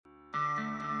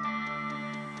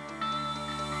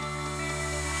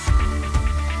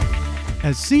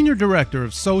As Senior Director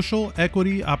of Social,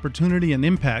 Equity, Opportunity, and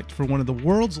Impact for one of the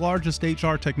world's largest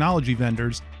HR technology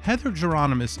vendors, Heather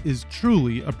Geronemus is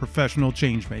truly a professional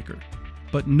changemaker.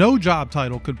 But no job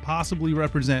title could possibly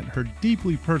represent her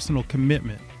deeply personal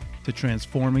commitment to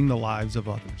transforming the lives of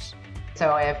others.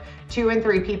 So if 2 in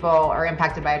 3 people are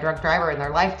impacted by a drunk driver in their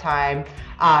lifetime,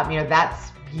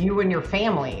 that's you and your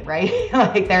family, right?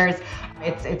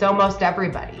 It's almost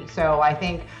everybody. So I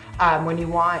think when you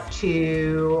want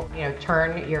to,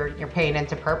 turn your pain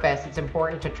into purpose, it's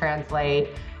important to translate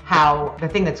how the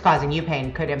thing that's causing you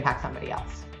pain could impact somebody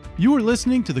else. You are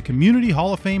listening to the Community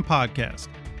Hall of Fame podcast,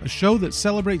 a show that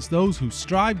celebrates those who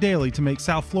strive daily to make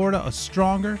South Florida a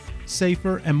stronger,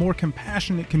 safer, and more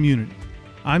compassionate community.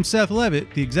 I'm Seth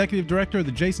Levitt, the Executive Director of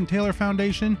the Jason Taylor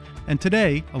Foundation, and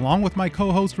today, along with my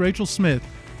co-host Rachel Smith,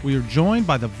 we are joined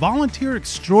by the volunteer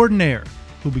extraordinaire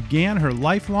who began her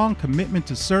lifelong commitment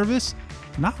to service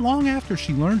not long after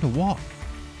she learned to walk.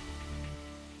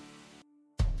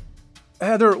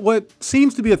 Heather, what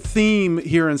seems to be a theme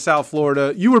here in South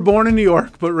Florida, you were born in New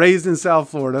York, but raised in South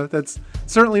Florida. That's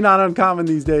certainly not uncommon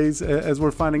these days, as we're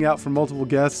finding out from multiple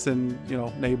guests and,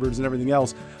 neighbors and everything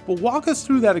else. But walk us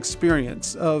through that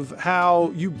experience of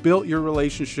how you built your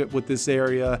relationship with this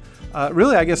area,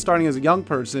 really, I guess, starting as a young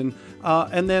person.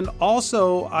 And then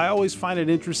also, I always find it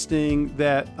interesting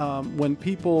that when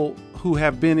people who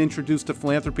have been introduced to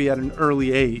philanthropy at an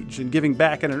early age and giving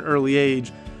back at an early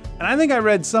age, and I think I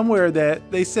read somewhere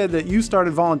that they said that you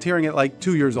started volunteering at like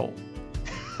 2 years old.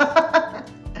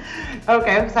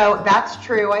 Okay, so that's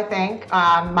true, I think.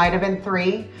 Might have been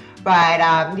 3. But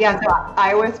so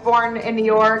I was born in New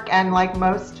York, and like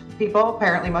most people,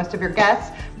 apparently most of your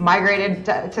guests, migrated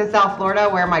to South Florida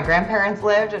where my grandparents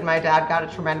lived, and my dad got a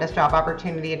tremendous job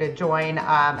opportunity to join a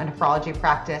nephrology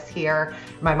practice here.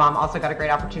 My mom also got a great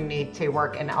opportunity to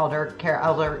work in elder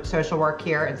social work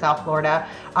here in South Florida.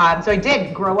 So I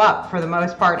did grow up for the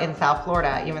most part in South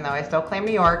Florida, even though I still claim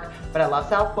New York, but I love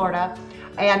South Florida.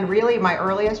 And really, my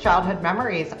earliest childhood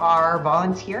memories are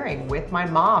volunteering with my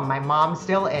mom. My mom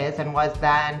still is and was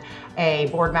then a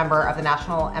board member of the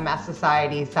National MS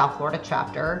Society South Florida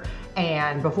chapter.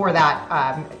 And before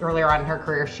that, earlier on in her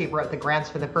career, she wrote the grants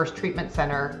for the first treatment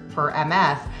center for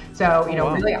MS. So,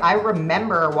 really, I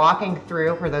remember walking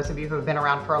through, for those of you who have been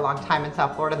around for a long time in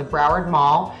South Florida, the Broward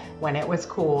Mall when it was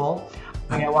cool.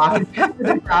 Walking through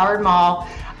the Broward Mall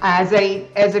as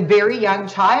a very young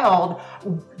child,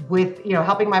 with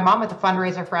helping my mom with the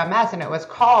fundraiser for MS, and it was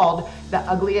called the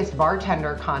Ugliest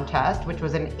Bartender Contest, which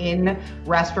was an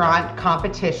in-restaurant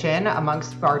competition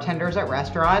amongst bartenders at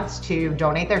restaurants to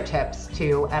donate their tips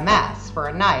to MS for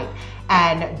a night.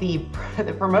 And the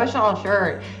promotional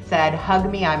shirt said, "Hug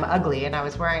me, I'm ugly," and I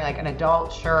was wearing like an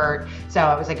adult shirt,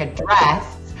 so it was like a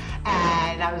dress.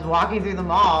 And I was walking through the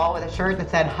mall with a shirt that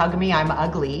said, "Hug me, I'm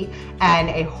ugly." And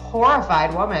a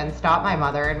horrified woman stopped my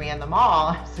mother and me in the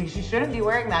mall. So she shouldn't be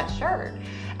wearing that shirt.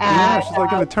 And, she's like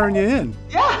going to turn you in.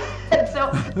 Yeah.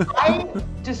 So I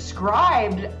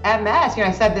described MS.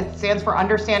 I said that stands for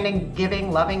Understanding,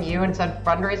 Giving, Loving You, and said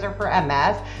fundraiser for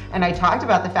MS. And I talked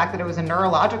about the fact that it was a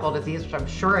neurological disease, which I'm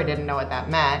sure I didn't know what that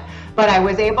meant. But I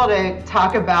was able to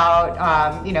talk about,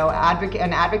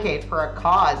 advocate for a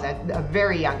cause at a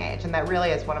very young age. And that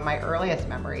really is one of my earliest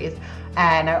memories.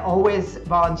 And I always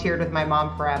volunteered with my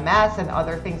mom for MS and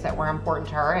other things that were important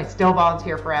to her. I still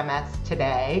volunteer for MS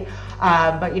today.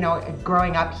 But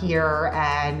growing up here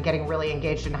and getting really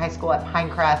engaged in high school at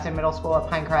Pinecrest and middle school at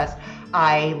Pinecrest,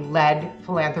 I led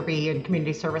philanthropy and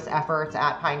community service efforts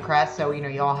at Pinecrest. So,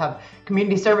 you all have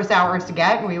community service hours to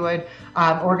get, and we would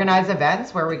organize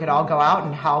events where we could all go out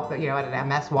and help, at an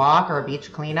MS walk or a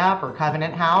beach cleanup or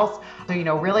Covenant House.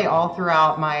 So, really all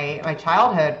throughout my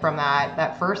childhood, from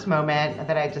that first moment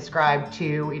that I described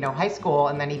to, high school,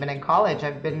 and then even in college,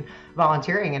 I've been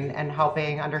volunteering and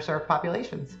helping underserved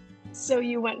populations. So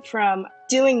you went from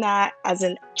doing that as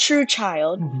a true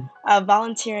child,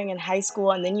 volunteering in high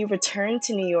school, and then you returned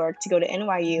to New York to go to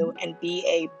NYU and be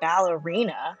a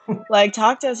ballerina.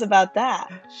 Talk to us about that.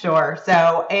 Sure.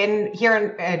 So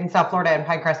here in South Florida in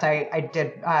Pinecrest, I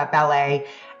did ballet,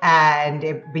 and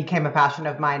it became a passion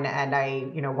of mine, and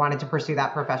I wanted to pursue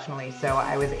that professionally. So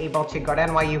I was able to go to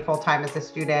NYU full-time as a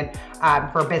student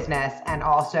for business, and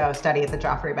also study at the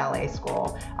Joffrey Ballet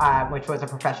School, which was a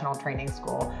professional training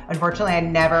school. Unfortunately, I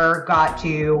never got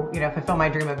to, fulfill my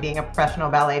dream of being a professional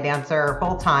ballet dancer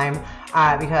full time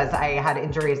because I had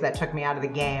injuries that took me out of the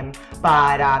game.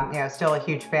 But, still a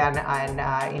huge fan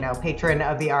and, patron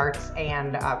of the arts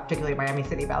and particularly Miami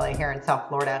City Ballet here in South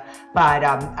Florida. But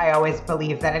I always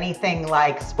believe that anything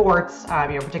like sports,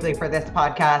 particularly for this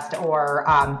podcast, or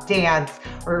dance,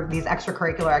 or these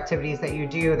extracurricular activities that you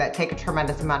do that take a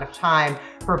tremendous amount of time,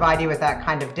 provide you with that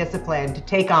kind of discipline to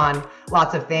take on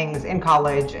lots of things in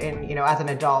college and, as an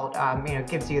adult,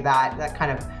 gives you that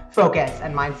kind of focus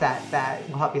and mindset that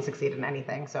will help you succeed in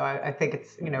anything. So I think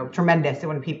it's, tremendous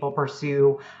when people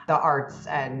pursue the arts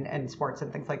and sports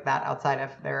and things like that outside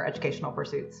of their educational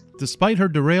pursuits. Despite her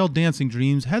derailed dancing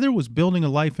dreams, Heather was building a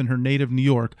life in her native New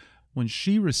York when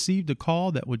she received a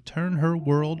call that would turn her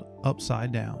world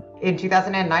upside down. In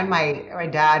 2009, my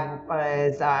dad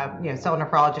was, still a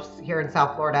nephrologist here in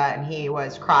South Florida, and he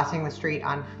was crossing the street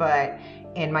on foot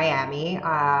in Miami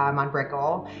on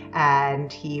Brickell,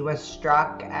 and he was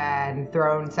struck and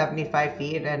thrown 75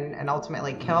 feet and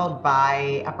ultimately killed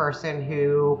by a person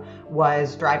who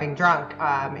was driving drunk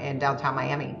in downtown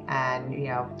Miami. And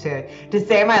to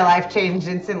say my life changed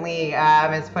instantly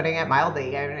is putting it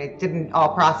mildly. I mean, it didn't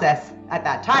all process at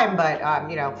that time, but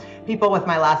people with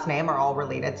my last name are all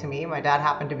related to me. My dad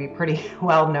happened to be pretty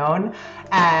well known,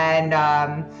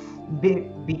 and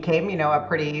became, a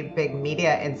pretty big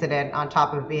media incident on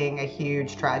top of being a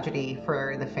huge tragedy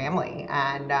for the family.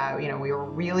 And, we were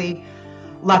really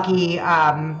lucky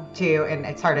and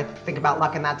it's hard to think about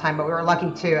luck in that time, but we were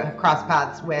lucky to have crossed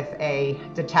paths with a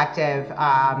detective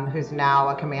who's now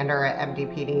a commander at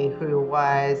MDPD, who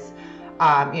was,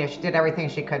 she did everything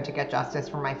she could to get justice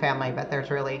for my family, but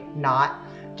there's really not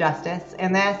justice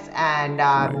in this.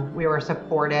 And we were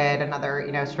supported. Another,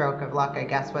 stroke of luck, I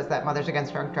guess, was that Mothers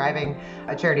Against Drunk Driving,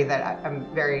 a charity that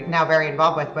I'm very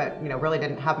involved with, but, really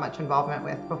didn't have much involvement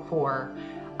with before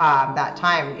that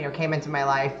time, came into my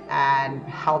life and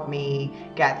helped me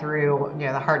get through,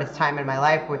 the hardest time in my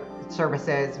life with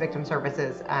services, victim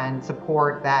services, and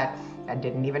support that I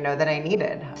didn't even know that I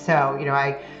needed. So,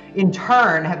 I, in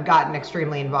turn, have gotten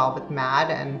extremely involved with MAD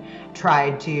and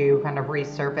tried to kind of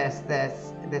resurface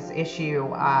this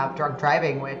issue of drunk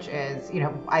driving, which is,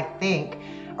 I think,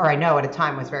 or I know at a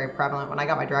time was very prevalent. When I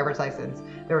got my driver's license,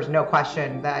 there was no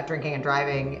question that drinking and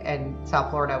driving in South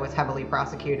Florida was heavily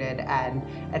prosecuted. And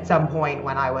at some point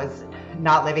when I was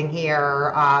not living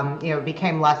here, it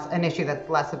became less an issue that's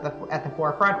less at the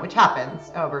forefront, which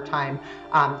happens over time.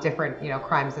 Different,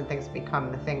 crimes and things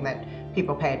become the thing that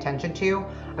people pay attention to.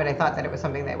 But I thought that it was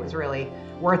something that was really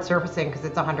worth surfacing because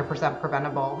it's 100%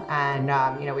 preventable. And,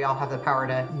 we all have the power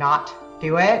to not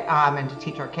do it and to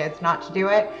teach our kids not to do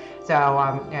it. So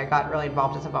I got really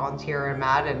involved as a volunteer in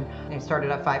MAD and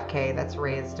started a 5K that's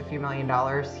raised a few $1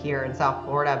 million here in South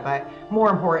Florida, but more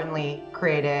importantly,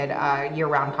 created a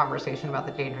year-round conversation about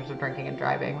the dangers of drinking and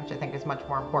driving, which I think is much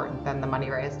more important than the money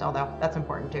raised, although that's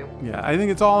important too. Yeah, I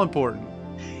think it's all important.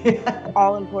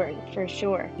 All important, for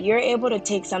sure. You're able to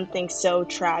take something so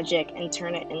tragic and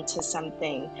turn it into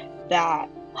something that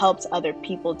helps other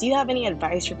people. Do you have any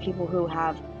advice for people who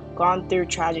have gone through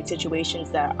tragic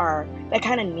situations that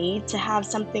kind of need to have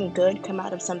something good come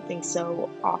out of something so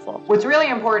awful? What's really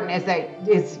important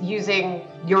is using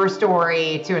your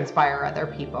story to inspire other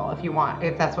people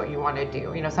if that's what you want to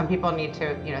do. Some people need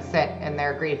to, sit in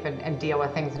their grief and deal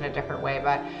with things in a different way.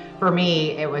 But for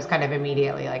me, it was kind of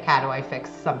immediately like, how do I fix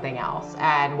something else?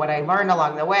 And what I learned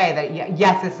along the way that,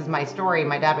 yes, this is my story.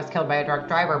 My dad was killed by a drunk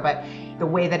driver, but the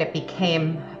way that it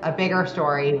became a bigger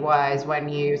story was when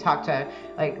you talk to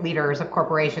leaders of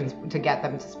corporations to get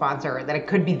them to sponsor, that it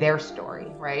could be their story,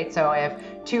 right? So if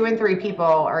 2 in 3 people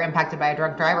are impacted by a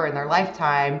drunk driver in their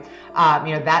lifetime,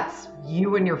 that's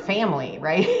you and your family,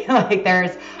 right?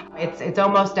 It's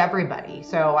almost everybody.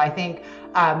 So I think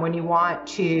when you want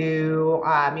to,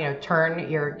 turn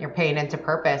your pain into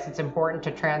purpose, it's important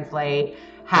to translate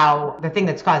how the thing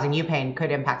that's causing you pain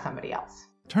could impact somebody else.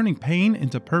 Turning pain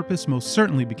into purpose most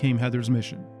certainly became Heather's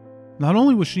mission. Not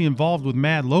only was she involved with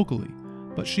MAD locally,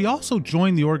 but she also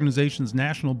joined the organization's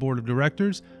national board of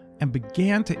directors and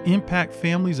began to impact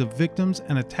families of victims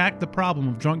and attack the problem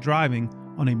of drunk driving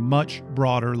on a much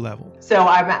broader level. So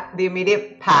I'm the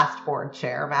immediate past board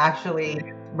chair. I'm actually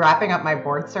wrapping up my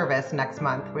board service next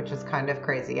month, which is kind of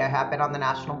crazy. I have been on the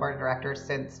national board of directors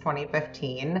since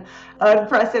 2015.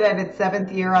 Unprecedented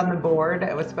 7th year on the board.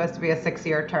 It was supposed to be a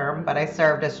 6-year term, but I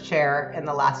served as chair in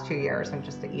the last 2 years. And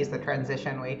just to ease the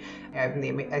transition,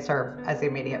 I serve as the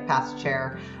immediate past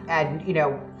chair. And,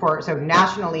 so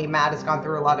nationally, MAD has gone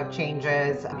through a lot of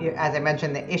changes. As I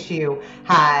mentioned, the issue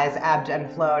has ebbed and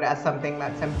flowed as something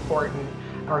that's important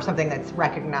or something that's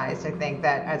recognized. I think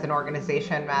that as an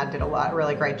organization, MAD did a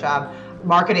really great job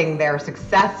marketing their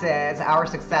successes, our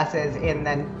successes in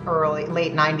the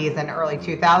late 90s and early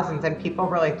 2000s, and people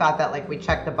really thought that like we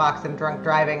checked the box and drunk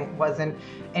driving wasn't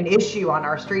an issue on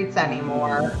our streets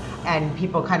anymore, and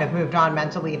people kind of moved on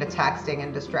mentally to texting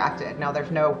and distracted. Now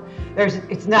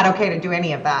it's not okay to do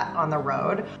any of that on the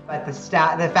road, but the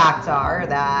facts are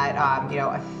that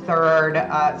a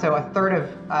third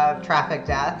of traffic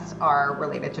deaths are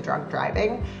related to drunk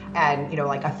driving, and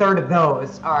like a third of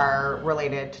those are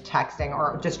related to texting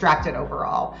or distracted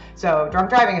overall. So drunk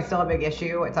driving is still a big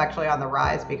issue. It's actually on the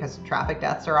rise because traffic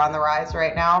deaths are on the rise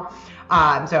right now.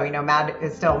 MAD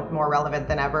is still more relevant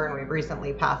than ever, and we've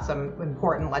recently passed some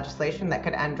important legislation that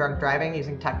could end drunk driving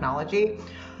using technology.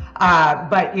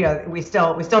 But we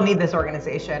still need this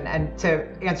organization. And to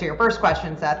answer your first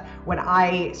question, Seth, when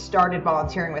I started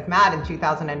volunteering with MAD in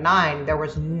 2009, there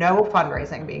was no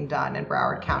fundraising being done in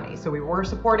Broward County. So we were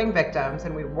supporting victims,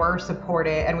 and we were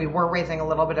raising a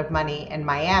little bit of money in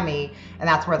Miami, and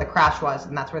that's where the crash was,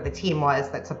 and that's where the team was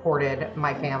that supported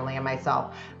my family and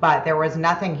myself. But there was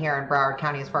nothing here in Broward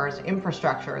County as far as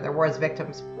infrastructure. There was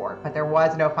victim support, but there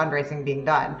was no fundraising being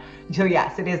done. So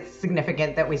yes, it is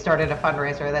significant that we started a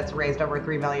fundraiser that's raised over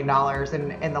 $3 million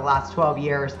in the last 12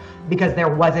 years because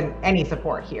there wasn't any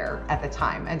support here at the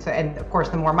time. And of course,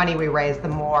 the more money we raise, the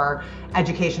more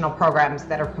educational programs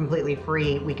that are completely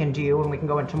free we can do, and we can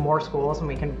go into more schools, and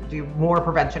we can do more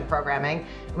prevention programming,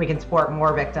 and we can support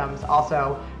more victims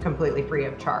also completely free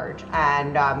of charge.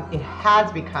 And it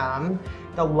has become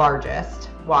the largest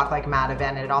Walk Like MAD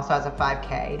event, and it also has a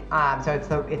 5K.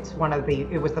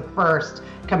 It was the first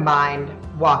combined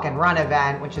walk and run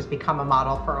event, which has become a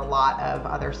model for a lot of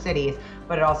other cities,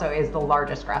 but it also is the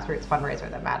largest grassroots fundraiser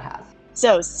that MAD has.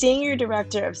 So, Senior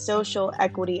Director of Social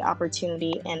Equity,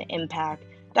 Opportunity, and Impact.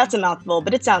 That's a mouthful,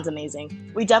 but it sounds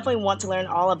amazing. We definitely want to learn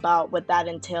all about what that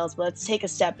entails, but let's take a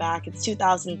step back. It's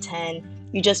 2010.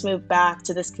 You just moved back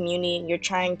to this community, and you're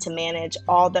trying to manage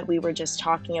all that we were just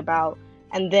talking about.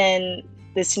 And then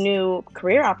this new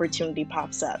career opportunity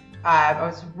pops up. I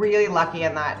was really lucky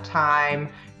in that time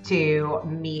to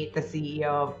meet the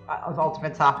CEO of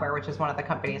Ultimate Software, which is one of the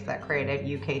companies that created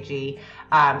UKG,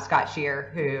 Scott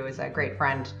Shear, who is a great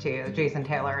friend to Jason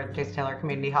Taylor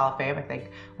Community Hall of Fame. I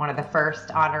think one of the first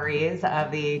honorees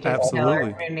of the Jason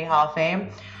Taylor Community Hall of Fame.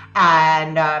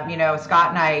 And, Scott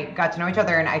and I got to know each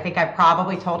other, and I think I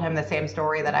probably told him the same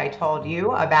story that I told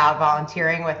you about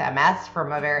volunteering with MS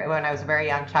when I was a very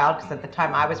young child, because at the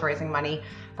time I was raising money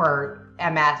for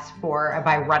MS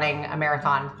by running a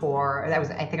marathon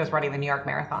I think I was running the New York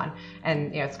Marathon.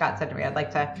 And, Scott said to me, I'd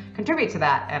like to contribute to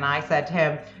that. And I said to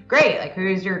him, great, like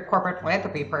who's your corporate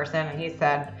philanthropy person? And he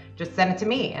said, just send it to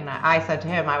me. And I said to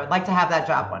him, I would like to have that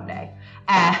job one day.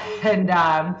 And,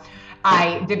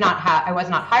 I was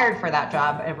not hired for that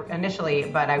job initially,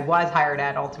 but I was hired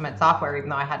at Ultimate Software, even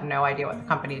though I had no idea what the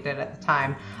company did at the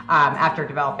time. After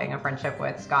developing a friendship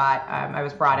with Scott, I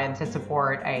was brought in to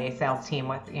support a sales team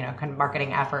with,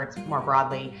 marketing efforts more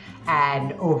broadly.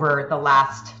 And over the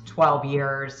last 12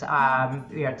 years, 10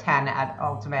 at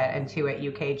Ultimate and 2 at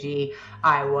UKG,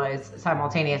 I was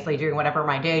simultaneously doing whatever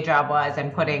my day job was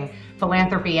and putting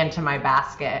philanthropy into my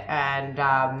basket. And,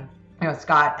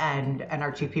 Scott and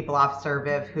our chief people officer,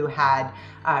 Viv, who had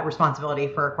responsibility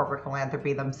for corporate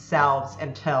philanthropy themselves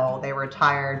until they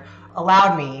retired,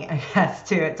 allowed me, I guess,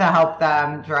 to help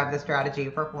them drive the strategy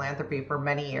for philanthropy for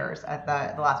many years at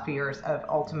the last few years of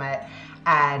Ultimate.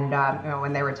 And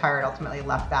when they retired, ultimately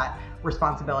left that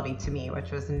responsibility to me, which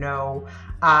was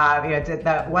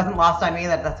that wasn't lost on me.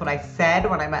 That's what I said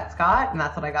when I met Scott, and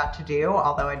that's what I got to do.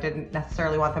 Although I didn't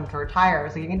necessarily want them to retire,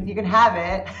 so you can have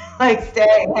it, like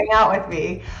stay and hang out with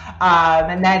me.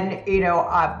 And then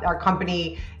our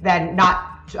company then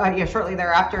shortly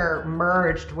thereafter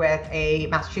merged with a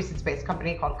Massachusetts-based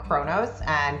company called Kronos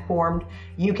and formed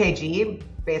UKG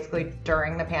basically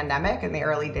during the pandemic, in the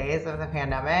early days of the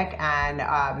pandemic,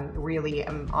 and really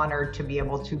am honored to be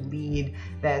able to lead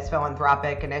this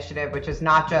philanthropic initiative, which is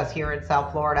not just here in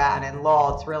South Florida and in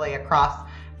Lowell, it's really across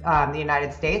the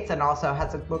United States, and also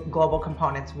has a global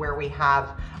components where we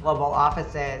have global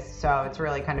offices. So it's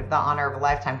really kind of the honor of a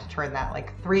lifetime to turn that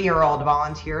 3-year-old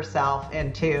volunteer self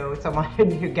into someone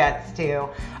who gets to,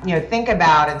 think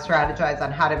about and strategize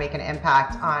on how to make an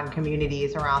impact on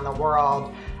communities around the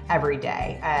world. every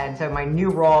day. And so my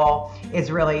new role is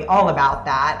really all about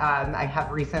that. I have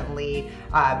recently,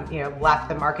 left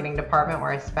the marketing department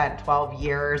where I spent 12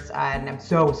 years, and I'm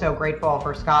so grateful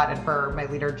for Scott and for my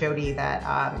leader Jody that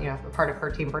part of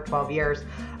her team for 12 years.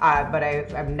 But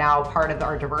I'm now part of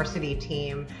our diversity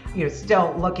team.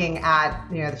 Still looking at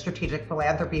the strategic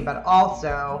philanthropy, but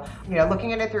also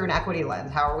looking at it through an equity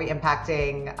lens. How are we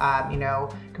impacting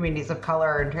communities of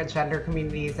color and transgender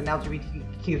communities and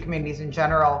LGBTQ communities in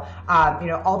general?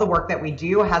 All the work that we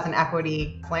do has an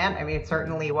equity slant. I mean,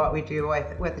 certainly what we do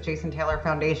with the Jason Taylor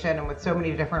Foundation and with so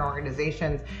many different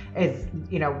organizations is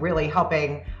really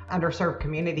helping underserved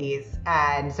communities.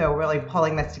 And so really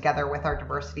pulling this together with our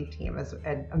diversity team is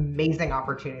an amazing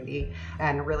opportunity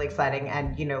and really exciting,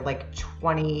 and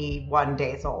 21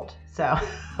 days old. So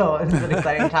it's an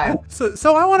exciting time.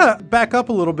 So I want to back up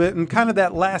a little bit and kind of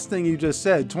that last thing you just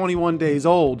said, 21 days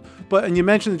old. And you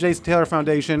mentioned the Jason Taylor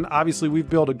Foundation. Obviously, we've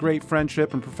built a great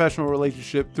friendship and professional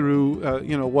relationship through,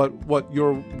 what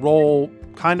your role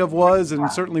kind of was,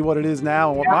 and certainly what it is now,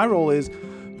 and what my role is.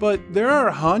 But there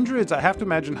are hundreds, I have to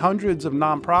imagine hundreds of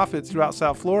nonprofits throughout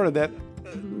South Florida that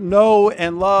know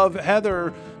and love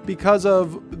Heather because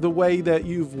of the way that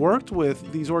you've worked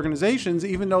with these organizations,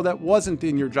 even though that wasn't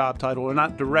in your job title or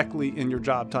not directly in your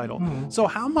job title. Mm-hmm. So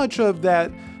how much of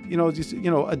that,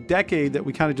 a decade that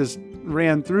we kind of just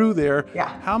ran through there,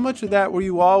 how much of that were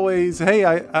you always, hey,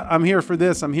 I'm here for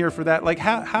this, I'm here for that? Like,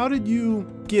 how did you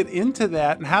get into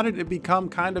that, and how did it become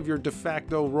kind of your de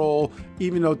facto role,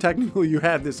 even though technically you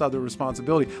had this other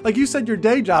responsibility? Like you said, your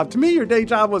day job, to me, your day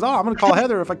job was, I'm going to call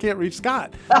Heather if I can't reach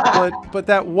Scott. But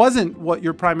that wasn't what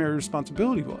your primary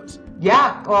responsibility was.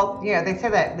 Yeah, well, they say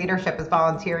that leadership is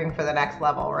volunteering for the next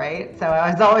level, right? So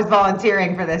I was always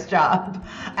volunteering for this job.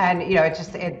 And,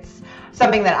 it's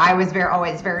something that I was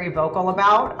always very vocal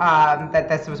about, that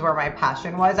this was where my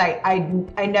passion was.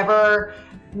 I never,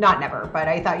 not never, but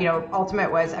I thought,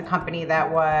 Ultimate was a company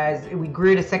we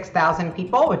grew to 6,000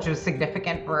 people, which was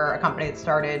significant for a company that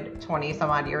started 20 some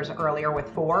odd years earlier with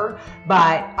 4.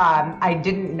 But I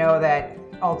didn't know that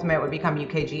Ultimate would become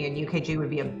UKG, and UKG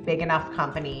would be a big enough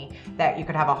company that you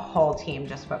could have a whole team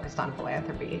just focused on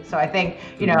philanthropy. So I think,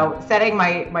 setting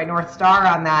my North Star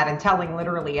on that and telling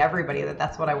literally everybody that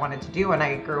that's what I wanted to do when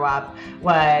I grew up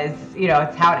was,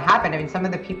 it's how it happened. I mean, some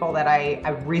of the people that I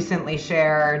recently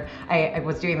shared, I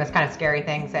was doing this kind of scary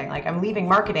thing saying like, I'm leaving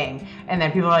marketing. And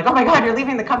then people are like, oh my God, you're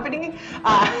leaving the company?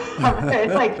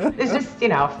 It's like, it's just,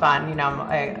 fun.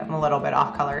 I'm a little bit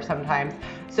off color sometimes.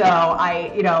 So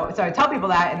I tell people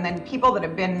that, and then people that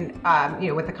have been,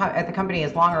 at the company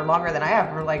as longer than I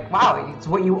have are like, wow, it's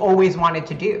what you always wanted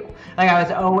to do. Like I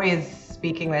was always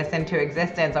speaking this into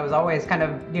existence. I was always kind of,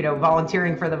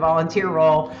 volunteering for the volunteer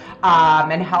role,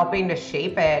 and helping to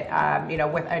shape it,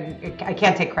 I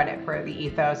can't take credit for the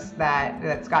ethos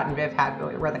that Scott and Viv had,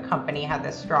 where the company had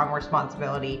this strong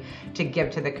responsibility to give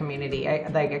to the community.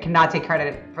 I cannot take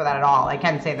credit for that at all. I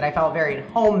can say that I felt very at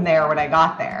home there when I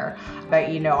got there, but,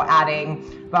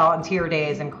 adding volunteer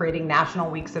days and creating national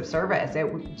weeks of service,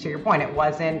 to your point, it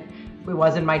wasn't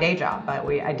my day job, but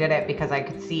I did it because I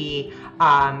could see,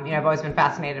 I've always been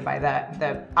fascinated by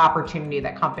the opportunity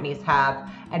that companies have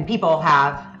and people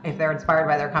have if they're inspired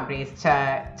by their companies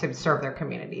to serve their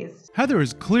communities. Heather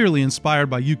is clearly inspired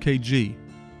by UKG,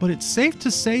 but it's safe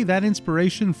to say that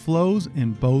inspiration flows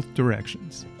in both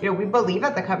directions. We believe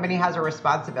that the company has a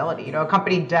responsibility. A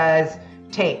company does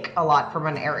take a lot from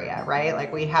an area, right?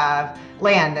 Like we have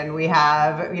land and we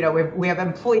have, we have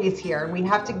employees here, and we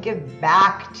have to give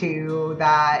back to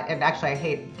that. And actually, I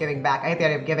hate giving back. I hate the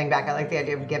idea of giving back. I like the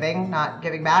idea of giving, not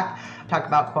giving back. Talk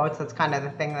about quotes. That's kind of the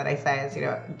thing that I say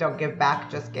is, don't give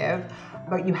back, just give.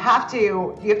 But you have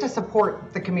to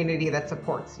support the community that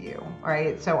supports you,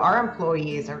 right? So our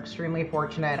employees are extremely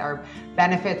fortunate. Our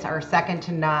benefits are second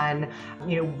to none.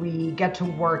 We get to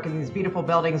work in these beautiful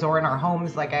buildings or in our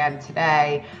homes like I had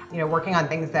today, working on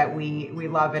things that we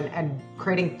love and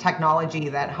creating technology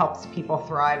that helps people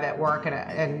thrive at work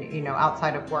and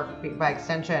outside of work by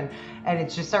extension. And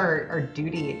it's just our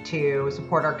duty to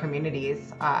support our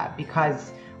communities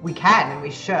because we can and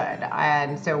we should.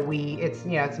 And so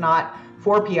it's not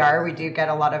for PR. We do get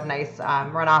a lot of nice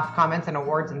runoff comments and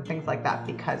awards and things like that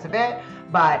because of it,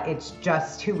 but it's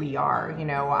just who we are.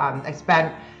 I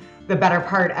spent the better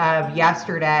part of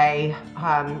yesterday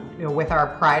with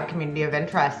our Pride community of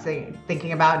interest,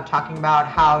 thinking about and talking about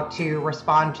how to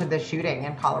respond to the shooting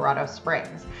in Colorado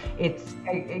Springs. It's,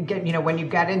 when you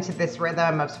get into this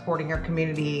rhythm of supporting your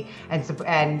community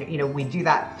and we do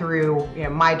that through,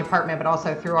 my department, but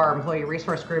also through our employee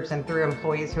resource groups and through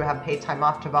employees who have paid time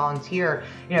off to volunteer,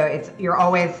 you're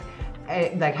always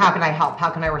like, how can I help? How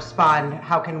can I respond?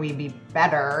 How can we be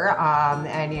better?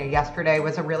 And yesterday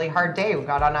was a really hard day. We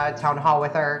got on a town hall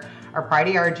with our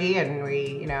Pride ERG, and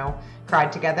we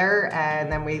cried together,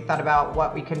 and then we thought about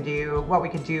what we can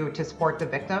do to support the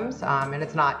victims. And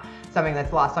it's not something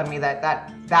that's lost on me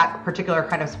that particular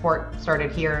kind of support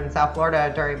started here in South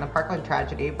Florida during the Parkland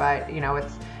tragedy, but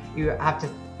it's, you have to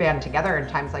band together in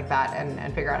times like that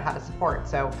and figure out how to support.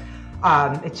 So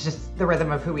it's just the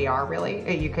rhythm of who we are really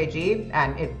at UKG,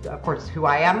 and it, of course, who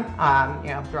I am,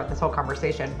 throughout this whole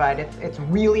conversation. But it's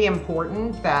really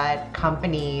important that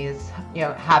companies,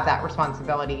 have that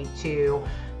responsibility to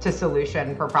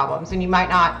solution for problems. And you might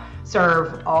not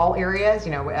serve all areas.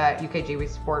 At UKG, we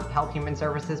support health, human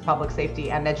services, public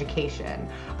safety, and education.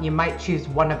 You might choose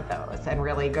one of those and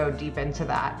really go deep into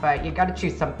that, but you got to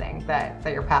choose something that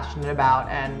you're passionate about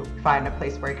and find a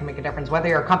place where you can make a difference, whether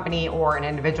you're a company or an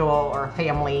individual or a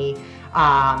family.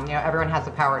 Everyone has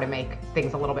the power to make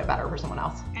things a little bit better for someone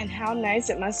else. And how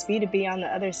nice it must be to be on the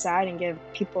other side and give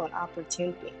people an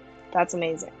opportunity. That's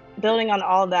amazing. Building on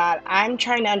all that, I'm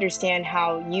trying to understand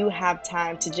how you have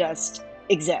time to just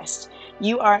exist.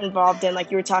 You are involved in, like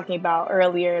you were talking about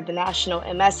earlier, the National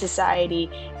MS Society,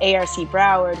 ARC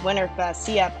Broward, Winterfest,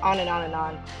 CF, on and on and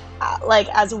on.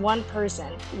 As one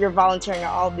person, you're volunteering at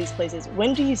all of these places.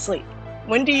 When do you sleep?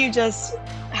 When do you just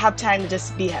have time to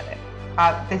just be Heather?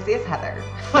 This is Heather.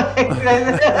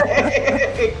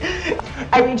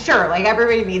 I mean, sure,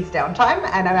 everybody needs downtime,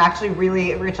 and I'm actually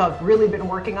Rachel, I've really been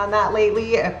working on that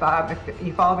lately. If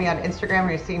you follow me on Instagram,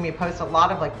 you're seeing me post a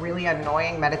lot of really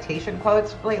annoying meditation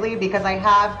quotes lately, because I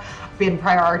have been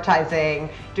prioritizing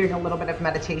doing a little bit of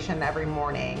meditation every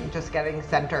morning, just getting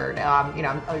centered.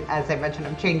 As I mentioned,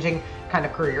 I'm changing kind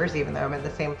of careers, even though I'm in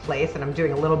the same place, and I'm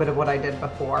doing a little bit of what I did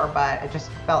before, but it just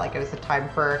felt like it was a time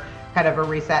for kind of a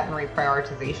reset and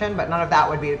reprioritization. But none of that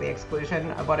would be to the exclusion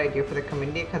of what I do for the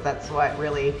community, because that's what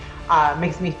really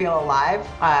makes me feel alive.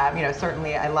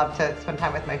 Certainly I love to spend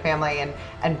time with my family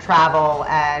and travel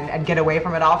and get away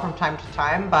from it all from time to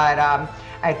time. But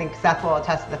I think Seth will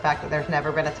attest to the fact that there's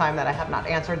never been a time that I have not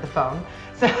answered the phone.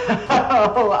 So,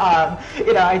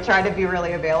 I try to be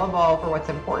really available for what's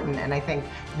important. And I think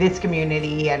this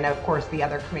community, and of course the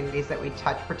other communities that we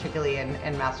touch, particularly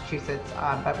in Massachusetts,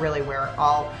 but really we're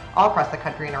all across the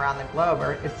country and around the globe,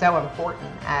 is so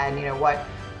important. And what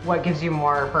gives you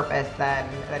more purpose than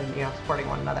supporting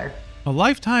one another? A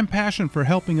lifetime passion for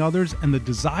helping others and the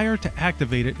desire to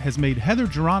activate it has made Heather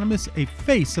Geronemus a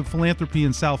face of philanthropy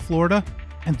in South Florida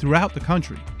and throughout the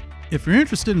country. If you're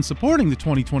interested in supporting the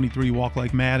 2023 Walk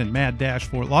Like Mad and Mad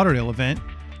Fort Lauderdale event,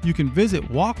 you can visit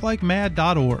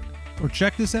walklikemad.org or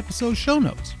check this episode's show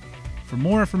notes. For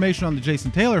more information on the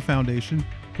Jason Taylor Foundation,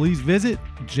 please visit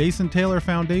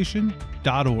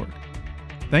jasontaylorfoundation.org.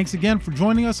 Thanks again for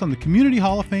joining us on the Community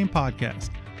Hall of Fame podcast.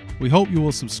 We hope you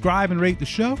will subscribe and rate the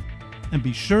show, and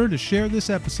be sure to share this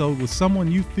episode with someone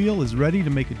you feel is ready to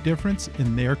make a difference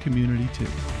in their community too.